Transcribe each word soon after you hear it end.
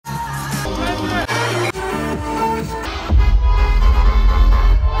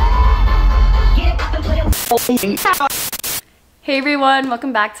Hey everyone,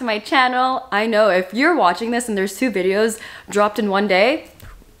 welcome back to my channel. I know if you're watching this and there's 2 videos dropped in one day,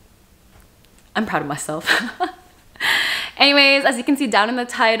 I'm proud of myself. Anyways, as you can see down in the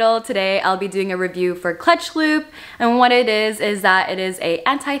title, today I'll be doing a review for Clutch Loop, and what it is that it is a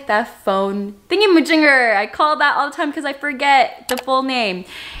anti-theft phone thingy-majigger. I call that all the time because I forget the full name.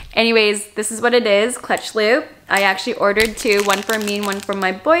 Anyways, this is what it is, Clutch Loop. I actually ordered 2, one for me and one for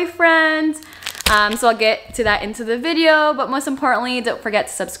my boyfriend. So I'll get to that into the video, but most importantly, don't forget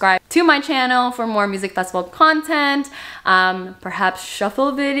to subscribe to my channel for more music festival content, perhaps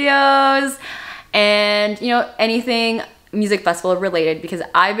shuffle videos, and you know, anything music festival related, because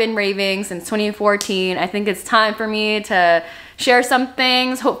I've been raving since 2014. I think it's time for me to share some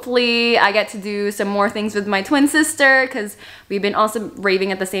things. Hopefully I get to do some more things with my twin sister, because we've been also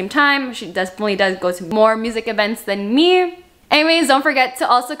raving at the same time. She definitely does go to more music events than me. Anyways, don't forget to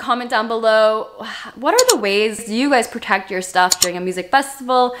also comment down below, what are the ways you guys protect your stuff during a music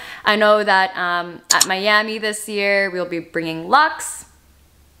festival? I know that at Miami this year, we'll be bringing Lux.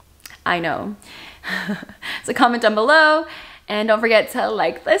 I know. So comment down below, and don't forget to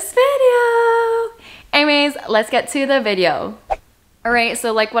like this video. Anyways, let's get to the video. Alright,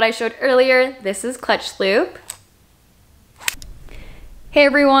 so like what I showed earlier, this is Clutch Loop. Hey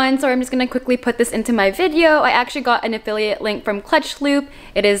everyone, so I'm just gonna quickly put this into my video. I actually got an affiliate link from Clutch Loop.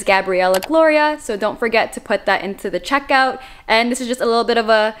 It is gabriellagloria, so don't forget to put that into the checkout. And this is just a little bit of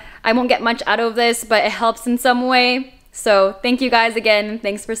a, I won't get much out of this, but it helps in some way. So thank you guys again,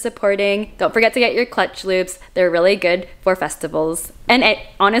 thanks for supporting. Don't forget to get your Clutch Loops. They're really good for festivals. And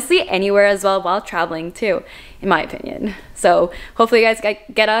honestly, anywhere as well while traveling too, in my opinion. So hopefully you guys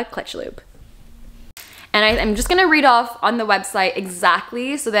get a Clutch Loop. And I'm just gonna read off on the website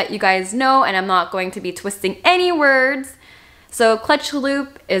exactly so that you guys know, and I'm not going to be twisting any words. So Clutch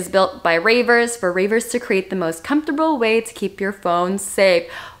Loop is built by ravers for ravers to create the most comfortable way to keep your phone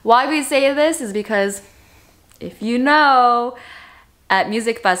safe. Why we say this is because, if you know, at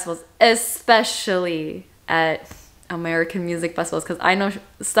music festivals, especially at American music festivals, because I know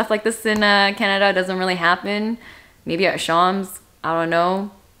stuff like this in Canada doesn't really happen. Maybe at Shams, I don't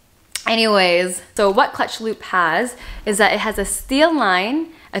know. Anyways, so what Clutch Loop has is that it has a steel line.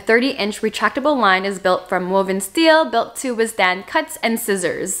 A 30-inch retractable line is built from woven steel, built to withstand cuts and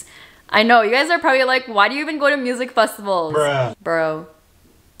scissors. I know, you guys are probably like, why do you even go to music festivals? Bruh. Bro.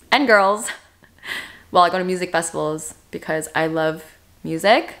 And girls. Well, I go to music festivals because I love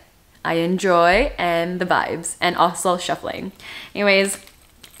music, I enjoy, and the vibes, and also shuffling. Anyways,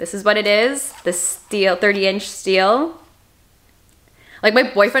 this is what it is. The steel, 30-inch steel. Like, my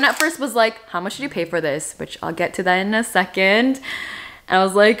boyfriend at first was like, how much did you pay for this? Which I'll get to that in a second. And I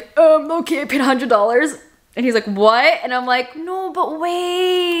was like, okay, I paid $100. And he's like, what? And I'm like, no, but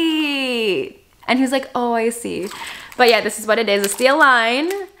wait. And he's like, oh, I see. But yeah, this is what it is, a steel line.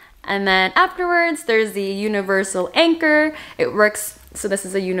 And then afterwards, there's the universal anchor. It works, so this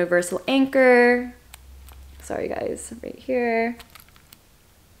is a universal anchor. Sorry guys, right here.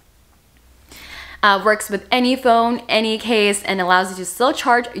 Works with any phone, any case, and allows you to still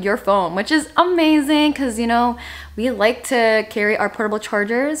charge your phone, which is amazing because, you know, we like to carry our portable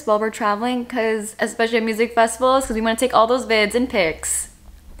chargers while we're traveling, because especially at music festivals, because we want to take all those vids and pics.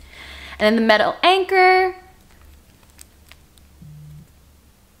 And then the metal anchor.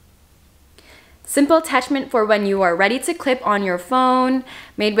 Simple attachment for when you are ready to clip on your phone,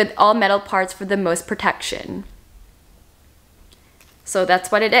 made with all metal parts for the most protection. So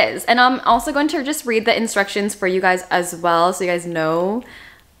that's what it is. And I'm also going to just read the instructions for you guys as well, so you guys know.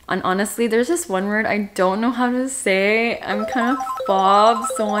 And honestly, there's this one word I don't know how to say. I'm kind of fob,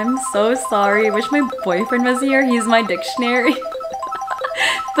 so I'm so sorry. I wish my boyfriend was here. He's my dictionary.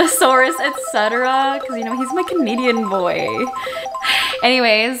 Thesaurus, etc. Because, you know, he's my Canadian boy.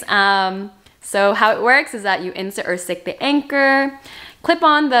 Anyways, so how it works is that you insert or stick the anchor, clip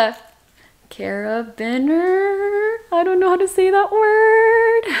on the carabiner, I don't know how to say that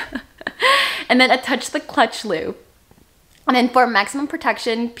word, and then attach the clutch loop. And then for maximum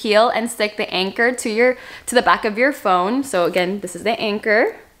protection, peel and stick the anchor to the back of your phone. So again, this is the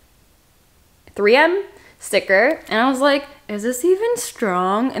anchor, 3M sticker, and I was like, is this even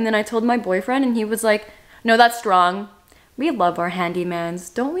strong? And then I told my boyfriend, and he was like, no, that's strong. We love our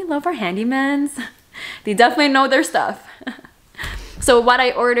handymans. Don't we love our handymans? They definitely know their stuff. So what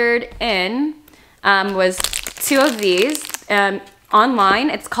I ordered in was 2 of these. Online,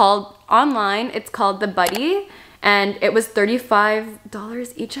 it's called the Buddy, and it was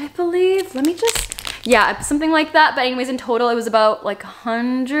 $35 each, I believe. Let me just, yeah, something like that. But anyways, in total, it was about like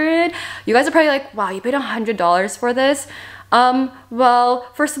 100. You guys are probably like, wow, you paid $100 for this. Well,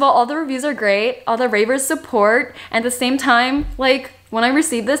 first of all the reviews are great, all the ravers support, and at the same time, like, when I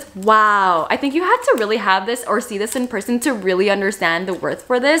received this, wow, I think you had to really have this or see this in person to really understand the worth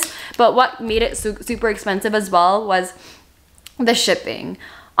for this. But what made it super expensive as well was the shipping.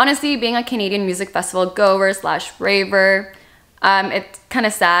 Honestly, being a Canadian music festival goer slash raver, it's kind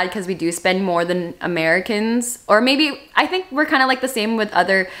of sad because we do spend more than Americans, or maybe I think we're kind of like the same with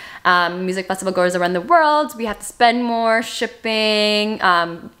other music festival goers around the world. We have to spend more shipping,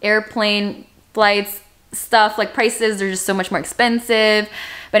 airplane flights, stuff like prices are just so much more expensive.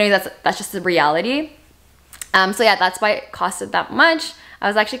 But anyway, that's just the reality. So yeah, that's why it costed that much. I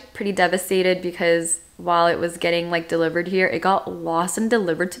was actually pretty devastated because while it was getting like delivered here, it got lost and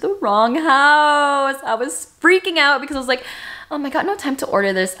delivered to the wrong house. I was freaking out because I was like, oh my god, no time to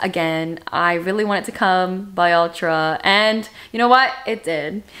order this again. I really want it to come by Ultra, and you know what? It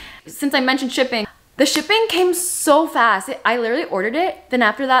did. Since I mentioned shipping, the shipping came so fast. I literally ordered it. Then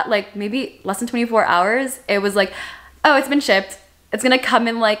after that, like maybe less than 24 hours, it was like, oh, it's been shipped. It's gonna come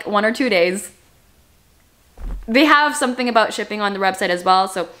in like 1 or 2 days. They have something about shipping on the website as well.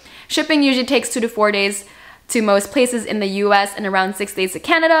 So shipping usually takes 2 to 4 days to most places in the US and around 6 days to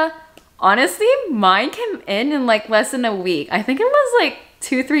Canada. Honestly, mine came in like less than a week. I think it was like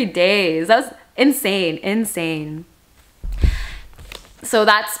 2-3 days. That was insane. So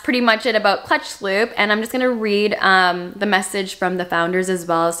that's pretty much it about Clutch Loop, and I'm just gonna read the message from the founders as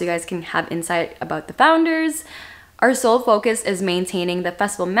well so you guys can have insight about the founders. Our sole focus is maintaining the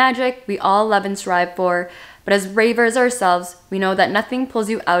festival magic we all love and strive for, but as ravers ourselves, we know that nothing pulls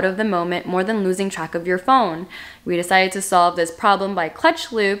you out of the moment more than losing track of your phone. We decided to solve this problem by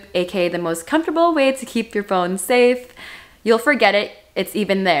Clutch Loop, aka the most comfortable way to keep your phone safe. You'll forget it, it's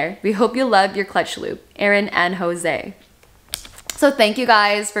even there. We hope you love your Clutch Loop. Aaron and Jose. So thank you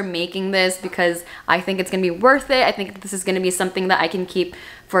guys for making this, because I think it's gonna be worth it. I think this is gonna be something that I can keep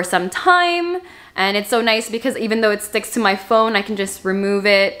for some time. And it's so nice because even though it sticks to my phone, I can just remove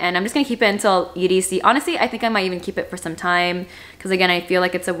it, and I'm just gonna keep it until EDC. Honestly, I think I might even keep it for some time because again, I feel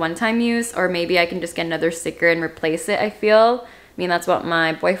like it's a one-time use, or maybe I can just get another sticker and replace it, I feel. I mean, that's what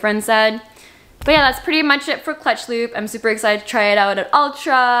my boyfriend said. But yeah, that's pretty much it for Clutch Loop. I'm super excited to try it out at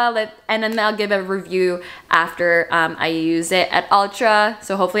Ultra, and then I'll give a review after I use it at Ultra.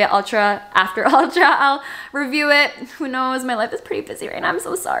 So hopefully at Ultra, after Ultra, I'll review it. Who knows, my life is pretty busy right now, I'm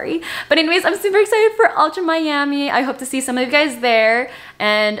so sorry. But anyways, I'm super excited for Ultra Miami. I hope to see some of you guys there,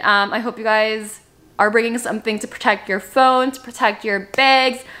 and I hope you guys are bringing something to protect your phone, to protect your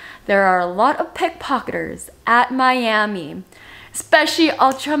bags. There are a lot of pickpocketers at Miami. Especially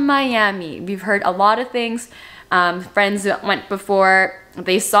Ultra Miami. We've heard a lot of things. Friends that went before,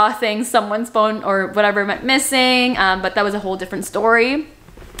 they saw things, someone's phone or whatever went missing, but that was a whole different story.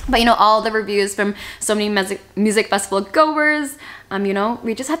 But you know, all the reviews from so many music festival goers, you know,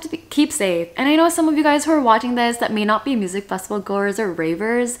 we just have to keep safe. And I know some of you guys who are watching this that may not be music festival goers or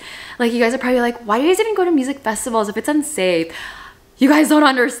ravers, like you guys are probably like, why do you guys even go to music festivals if it's unsafe? You guys don't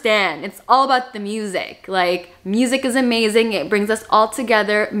understand. It's all about the music. Like, music is amazing. It brings us all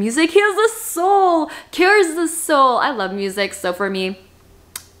together. Music heals the soul, cures the soul. I love music, so for me,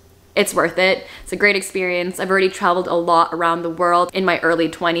 it's worth it. It's a great experience. I've already traveled a lot around the world in my early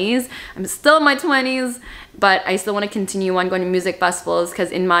 20s. I'm still in my 20s, but I still want to continue on going to music festivals because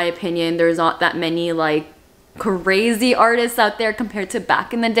in my opinion, there's not that many like crazy artists out there compared to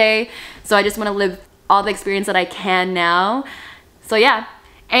back in the day. So I just want to live all the experience that I can now. So yeah,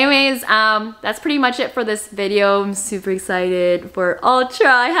 anyways, that's pretty much it for this video. I'm super excited for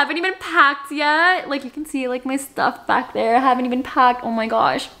Ultra. I haven't even packed yet. Like you can see like my stuff back there. I haven't even packed, oh my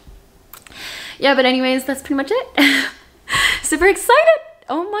gosh. Yeah, but anyways, that's pretty much it. Super excited,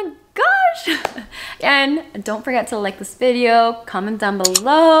 oh my gosh. And don't forget to like this video, comment down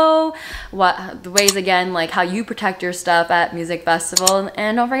below what the ways again, like how you protect your stuff at music festival,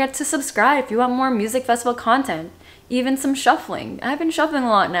 and don't forget to subscribe if you want more music festival content. Even some shuffling. I've been shuffling a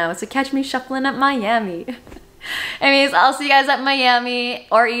lot now, so catch me shuffling at Miami. Anyways, I'll see you guys at Miami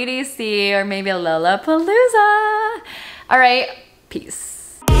or EDC or maybe Lollapalooza. All right, peace.